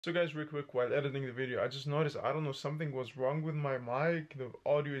So guys, real quick, while editing the video, I just noticed, I don't know, something was wrong with my mic. The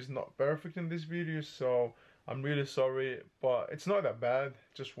audio is not perfect in this video, so I'm really sorry, but it's not that bad.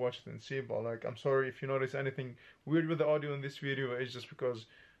 Just watch it and see. But like, I'm sorry if you notice anything weird with the audio in this video. It's just because,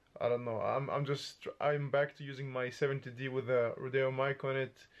 I don't know, I'm back to using my 70D with a Rodeo mic on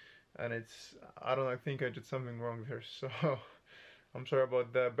it, and I don't know, I think I did something wrong there, so I'm sorry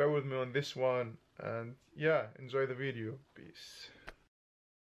about that. Bear with me on this one, and yeah, enjoy the video. Peace.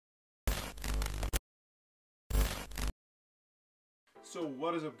 So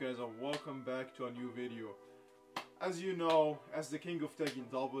what is up guys, and welcome back to a new video. As you know, as the king of taking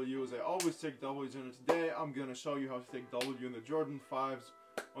W's, I always take W's, and today I'm gonna show you how to take W in the Jordan 5s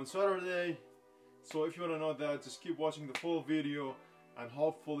on Saturday. So if you wanna know that, just keep watching the full video and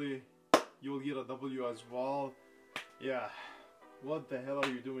hopefully you'll get a W as well. Yeah, what the hell are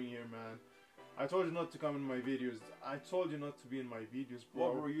you doing here, man? I told you not to come in my videos. I told you not to be in my videos, bro.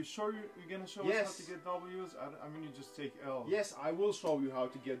 What, bro, are you sure you're gonna show us how to get W's? I mean, you just take L's. Yes, I will show you how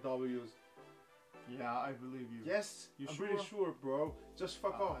to get W's. Yeah, I believe you. Yes, I'm pretty sure, bro. Just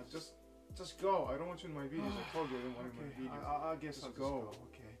fuck off. Just go. I don't want you in my videos. I told you I didn't want you in my videos. I guess I'll go.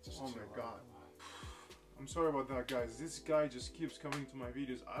 Okay, just oh chill my god. out. I'm sorry about that, guys. This guy just keeps coming to my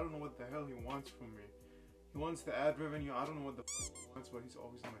videos. I don't know what the hell he wants from me. He wants the ad revenue. I don't know what the f he wants, but he's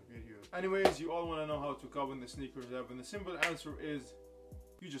always in my videos. Anyways, you all want to know how to cop in the sneakers app, and the simple answer is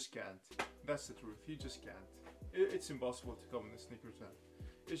you just can't. That's the truth. You just can't. It's impossible to cop in the sneakers app.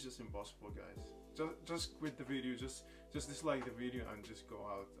 It's just impossible, guys. Just quit the video. Just dislike the video and just go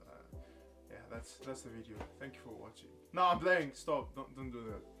out. Yeah, that's the video. Thank you for watching. No, I'm playing. Stop. Don't do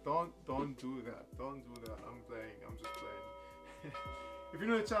that. Don't do that. Don't do that. I'm playing. I'm just playing. If you're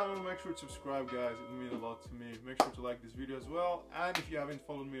new to the channel, make sure to subscribe, guys. It will mean a lot to me. Make sure to like this video as well. And if you haven't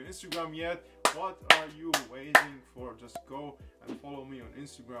followed me on Instagram yet, what are you waiting for? Just go and follow me on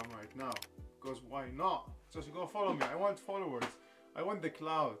Instagram right now. Because why not? Just go follow me. I want followers. I want the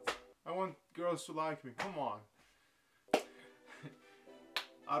clout. I want girls to like me. Come on.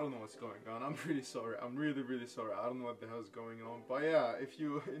 I don't know what's going on. I'm really sorry. I'm really sorry. I don't know what the hell is going on. But yeah, if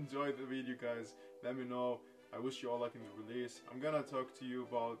you enjoyed the video, guys, let me know. I wish you all luck in the release. I'm gonna talk to you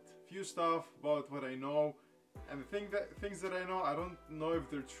about a few stuff, about what I know. And the things that I know, I don't know if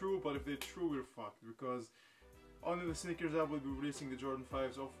they're true, but if they're true, we're fucked. Because only the sneakers app will be releasing the Jordan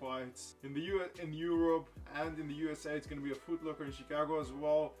 5s Off-Whites. In Europe and in the USA, it's gonna be a Foot Locker in Chicago as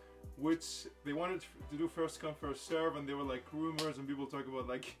well, which they wanted to do first come first serve, and there were like rumors and people talk about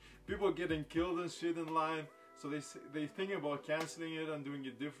like people getting killed and shit in line. So they think about canceling it and doing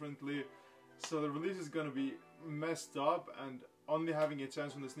it differently. So the release is gonna be messed up, and only having a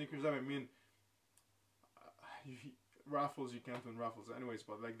chance on the sneakers app. I mean, raffles, you can't win raffles anyways,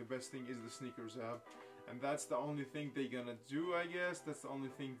 but like the best thing is the sneakers app, and that's the only thing they're gonna do, I guess. That's the only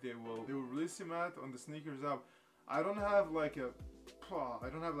thing they will release him at on the sneakers app. I don't have like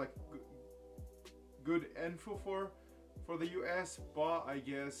good info for the US, but I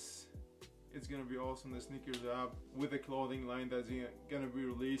guess it's gonna be also on the sneakers app with the clothing line that's gonna be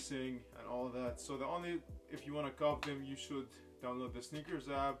releasing and all that. So if you want to cop them, you should download the sneakers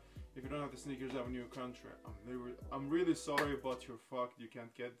app. If you don't have the sneakers app in your country, I'm really sorry, but you're fucked. You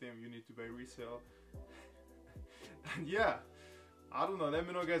can't get them. You need to buy resale. And yeah, I don't know. Let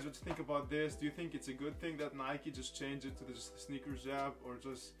me know, guys, what you think about this. Do you think it's a good thing that Nike just changed it to just the sneakers app, or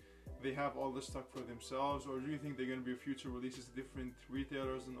just they have all the stock for themselves, or do you think they're gonna be future releases, different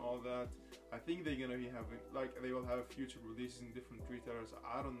retailers and all that? I think they're gonna be having, like, they will have future releases in different retailers.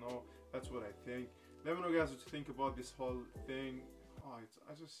 I don't know. That's what I think. Let me know, guys, what you think about this whole thing. Oh,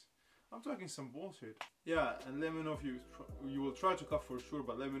 I'm talking some bullshit. Yeah, and let me know if you will try to cop for sure,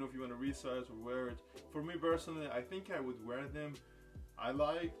 but let me know if you want to resell it or wear it. For me personally, I think I would wear them. I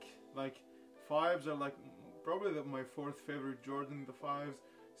like 5s are like probably my fourth favorite Jordan, the 5s.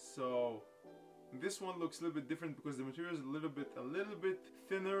 So this one looks a little bit different because the material is a little bit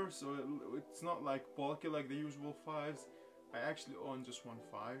thinner, so it's not like bulky like the usual 5s. I actually own just one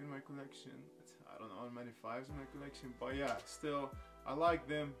 5 in my collection. I don't own many 5s in my collection, but yeah, still I like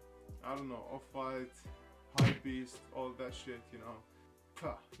them. I don't know, Off-White, Hypebeast, all that shit, you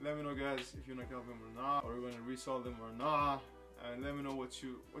know. Let me know, guys, if you wanna cop them or not, or you wanna resell them or not. And let me know what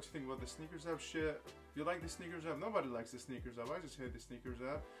you think about the sneakers app shit. Do you like the sneakers app? Nobody likes the sneakers app. I just hate the sneakers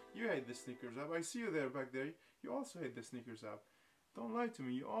app. You hate the sneakers app. I see you there back there. You also hate the sneakers app. Don't lie to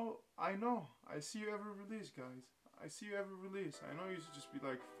me. I know. I see you every release, guys. I see you every release. I know you should just be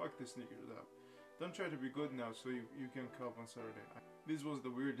like, fuck the sneakers app. Don't try to be good now so you can cop on Saturday. This was the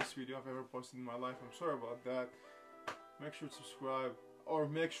weirdest video I've ever posted in my life. I'm sorry about that. Make sure to subscribe, or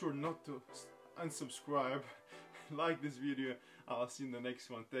make sure not to unsubscribe. like this video. I'll see you in the next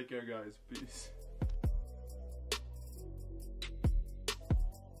one. Take care, guys. Peace.